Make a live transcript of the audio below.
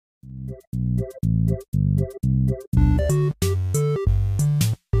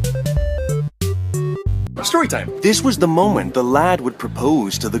Story time. This was the moment the lad would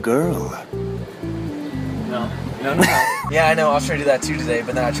propose to the girl. No. Yeah, I know. I was trying to do that too today,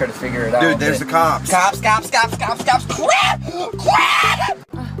 but then I tried to figure it out. Dude, there's the cops. Cops! Crap!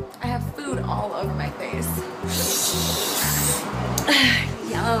 I have food all over my face.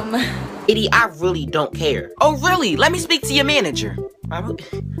 Yum. Idiot, I really don't care. Oh, really? Let me speak to your manager.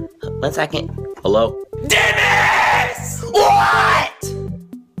 One second. Hello? Dennis! What?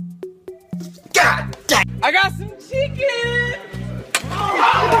 God damn! I got some chicken!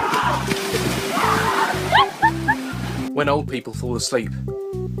 When old people fall asleep.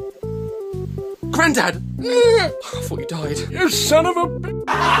 Granddad! I thought you died. You son of a bitch!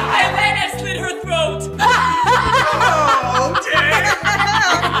 And then I slit her throat! Oh, dear!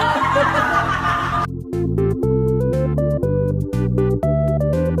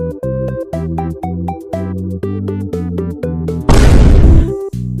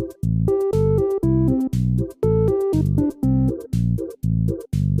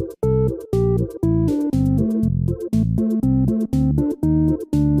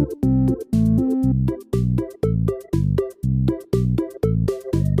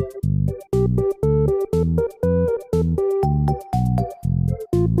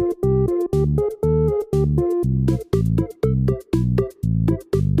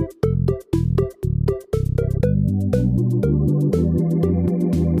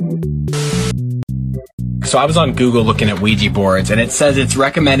 So I was on Google looking at Ouija boards, and it says it's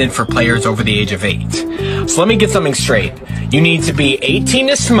recommended for players over the age of 8. So let me get something straight. You need to be 18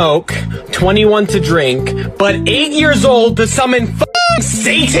 to smoke, 21 to drink, but 8 years old to summon f***ing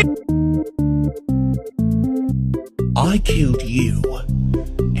Satan! I killed you,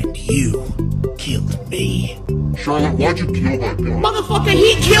 and you killed me. Charlotte, why'd you kill that guy? Motherfucker,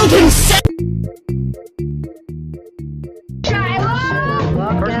 he killed himself!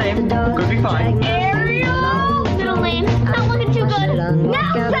 First name, could be fine. Not looking too good.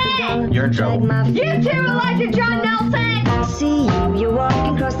 Nelson! You're in trouble. You two Elijah John Nelson! See you, you're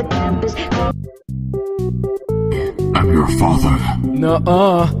walking across the campus. I'm your father.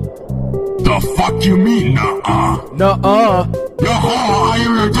 Nuh-uh. The fuck you mean, nuh-uh? Nuh-uh. Nuh-uh, I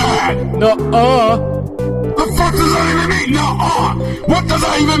am your dad. Nuh-uh. The fuck does that even mean, nuh-uh? What does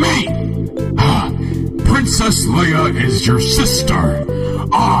that even mean? Princess Leia is your sister.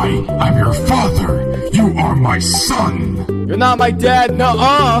 I am your father. You are my son. You're not my dad,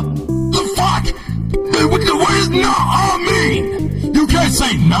 nuh-uh. The fuck? What does nuh-uh mean? You can't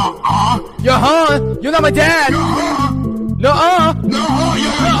say nuh-uh. Huh? You're not my dad. Nuh-uh. Nuh-uh. Nuh-uh,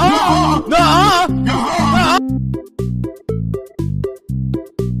 yeah. Nuh-uh. Nuh-uh.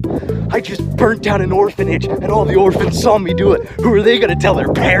 I just burnt down an orphanage, and all the orphans saw me do it. Who are they gonna tell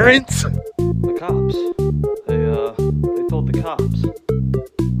their parents? The cops. They told the cops.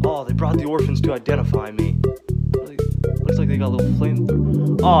 Oh, they brought the orphans to identify me. Looks like they got a little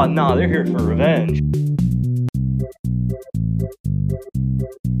flamethrower. Oh, nah, they're here for revenge.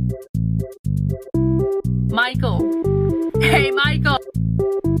 Michael. Hey, Michael.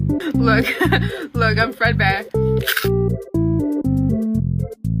 Look, I'm Fredbear.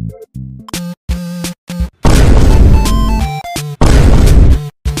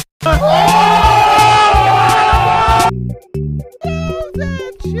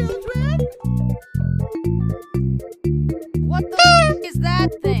 What the is that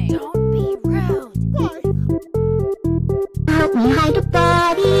thing? Don't be rude. Why? Help me hide a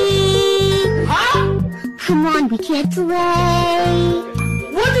body. Huh? Come on, we can't delay.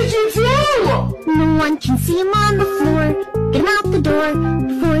 What did you do? No one can see him on the floor. Get him out the door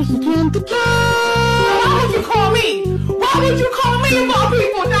before he can decay. Why would you call me? Why would you call me of all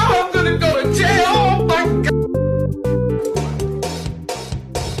people now?